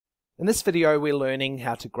In this video we're learning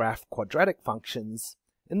how to graph quadratic functions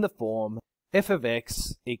in the form f of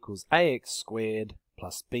x equals ax squared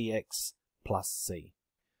plus bx plus c.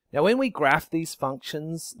 Now when we graph these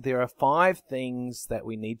functions, there are 5 things that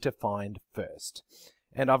we need to find first,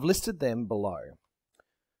 and I've listed them below.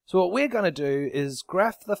 So what we're going to do is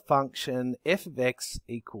graph the function f of x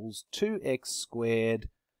equals 2x squared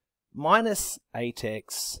minus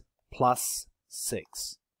 8x plus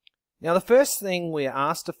 6. Now the first thing we're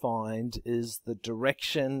asked to find is the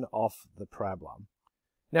direction of the parabola.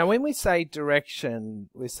 Now when we say direction,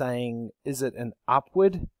 we're saying, is it an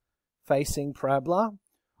upward facing parabola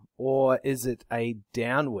or is it a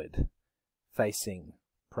downward facing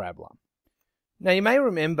parabola? Now you may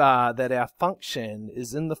remember that our function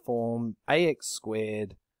is in the form ax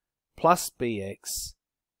squared plus bx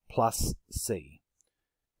plus c.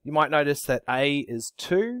 You might notice that a is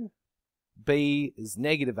 2, b is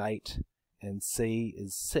 -8, and c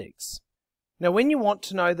is 6. Now when you want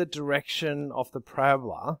to know the direction of the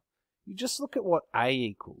parabola, you just look at what a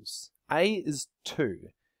equals. A is 2.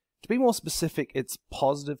 To be more specific, it's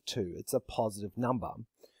positive 2. It's a positive number,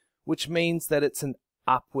 which means that it's an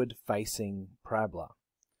upward facing parabola.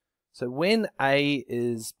 So when a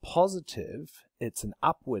is positive, it's an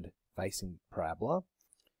upward facing parabola.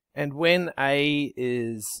 And when a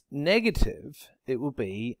is negative, it will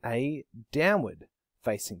be a downward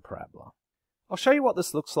facing parabola. I'll show you what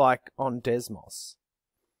this looks like on Desmos.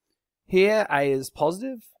 Here a is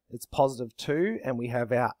positive, it's positive 2, and we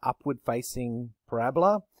have our upward facing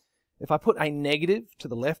parabola. If I put a negative to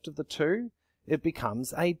the left of the 2, it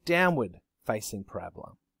becomes a downward facing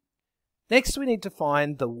parabola. Next we need to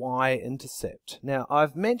find the y-intercept. Now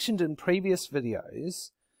I've mentioned in previous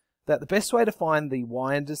videos that the best way to find the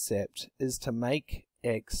y-intercept is to make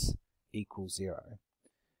x equal 0.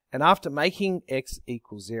 And after making x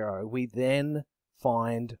equal 0, we then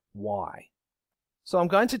find y. So I'm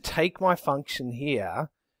going to take my function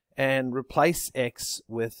here and replace x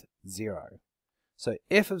with 0. So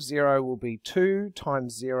f of 0 will be 2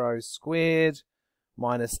 times 0 squared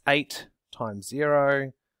minus 8 times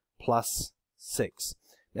 0 plus 6.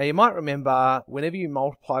 Now you might remember, whenever you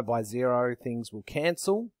multiply by 0, things will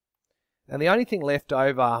cancel, and the only thing left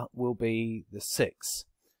over will be the 6.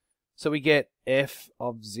 So we get f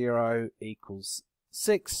of 0 equals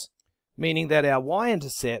 6, meaning that our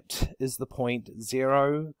y-intercept is the point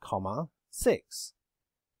 0, 6.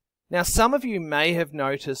 Now some of you may have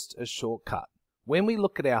noticed a shortcut. When we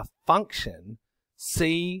look at our function,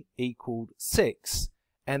 c equaled 6,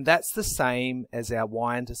 and that's the same as our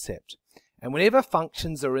y-intercept. And whenever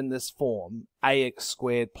functions are in this form, ax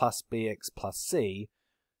squared plus bx plus c,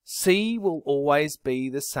 c will always be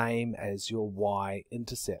the same as your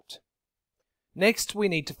y-intercept. Next, we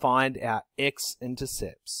need to find our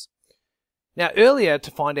x-intercepts. Now earlier,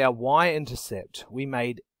 to find our y-intercept, we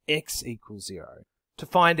made x equals 0. To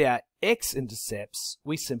find our x-intercepts,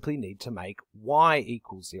 we simply need to make y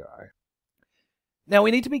equals 0. Now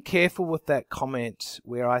we need to be careful with that comment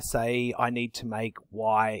where I say I need to make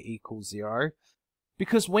y equals 0,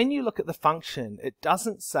 because when you look at the function, it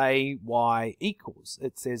doesn't say y equals,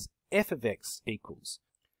 it says f of x equals.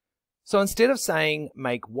 So instead of saying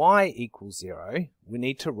make y equals 0, we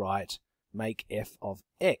need to write make f of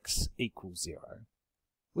x equals 0,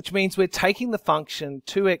 which means we're taking the function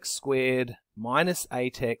 2x squared minus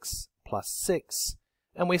 8x plus 6,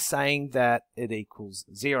 and we're saying that it equals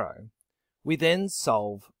 0. We then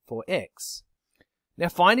solve for x. Now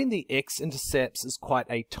finding the x-intercepts is quite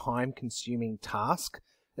a time-consuming task.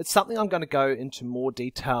 It's something I'm going to go into more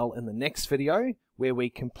detail in the next video where we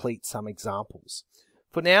complete some examples.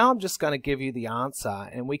 For now, I'm just going to give you the answer,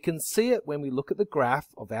 and we can see it when we look at the graph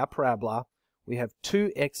of our parabola. We have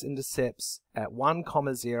 2 x-intercepts at 1,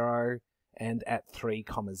 0 and at 3,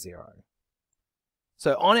 0.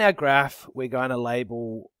 So on our graph, we're going to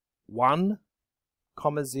label 1,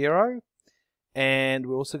 0, and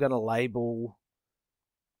we're also going to label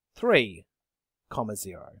 3,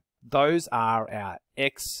 0. Those are our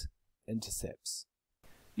x-intercepts.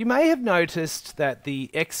 You may have noticed that the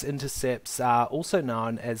x-intercepts are also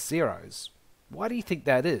known as zeros. Why do you think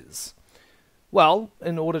that is? Well,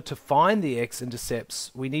 in order to find the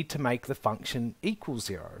x-intercepts, we need to make the function equal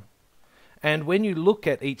 0. And when you look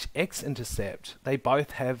at each x-intercept, they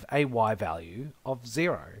both have a y value of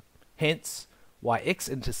 0. Hence,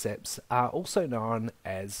 y-x-intercepts are also known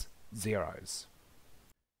as zeros.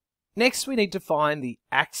 Next, we need to find the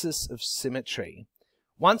axis of symmetry.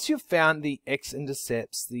 Once you've found the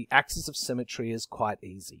x-intercepts, the axis of symmetry is quite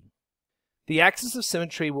easy. The axis of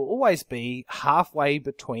symmetry will always be halfway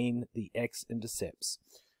between the x-intercepts.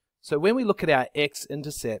 So when we look at our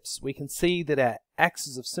x-intercepts, we can see that our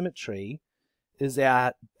axis of symmetry is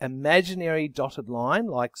our imaginary dotted line,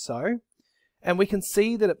 like so, and we can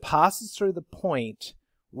see that it passes through the point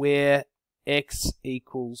where x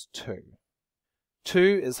equals 2.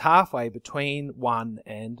 2 is halfway between 1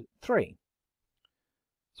 and 3.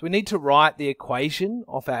 So we need to write the equation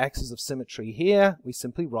of our axis of symmetry here. We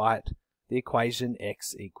simply write the equation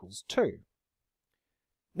x equals 2.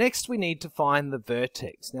 Next, we need to find the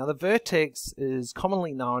vertex. Now, the vertex is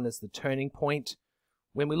commonly known as the turning point.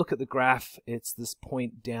 When we look at the graph, it's this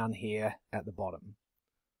point down here at the bottom.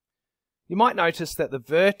 You might notice that the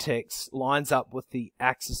vertex lines up with the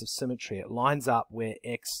axis of symmetry. It lines up where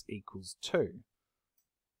x equals 2.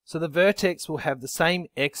 So the vertex will have the same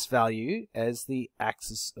x value as the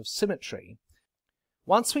axis of symmetry.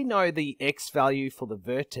 Once we know the x value for the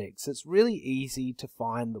vertex, it's really easy to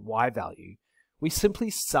find the y value. We simply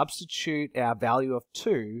substitute our value of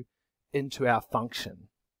 2 into our function.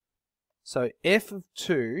 So f of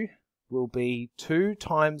 2 will be 2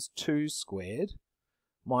 times 2 squared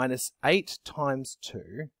minus 8 times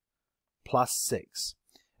 2 plus 6.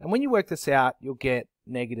 And when you work this out, you'll get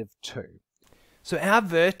negative 2. So our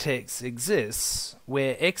vertex exists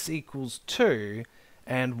where x equals 2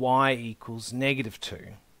 and y equals negative 2.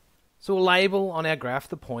 So we'll label on our graph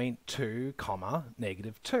the point 2,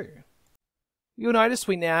 negative 2. You'll notice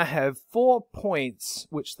we now have 4 points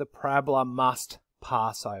which the parabola must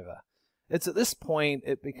pass over. It's at this point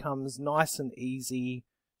it becomes nice and easy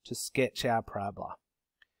to sketch our parabola.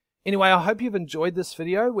 Anyway, I hope you've enjoyed this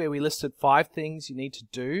video where we listed 5 things you need to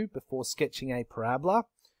do before sketching a parabola.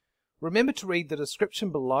 Remember to read the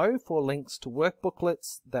description below for links to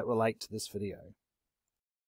workbooklets that relate to this video.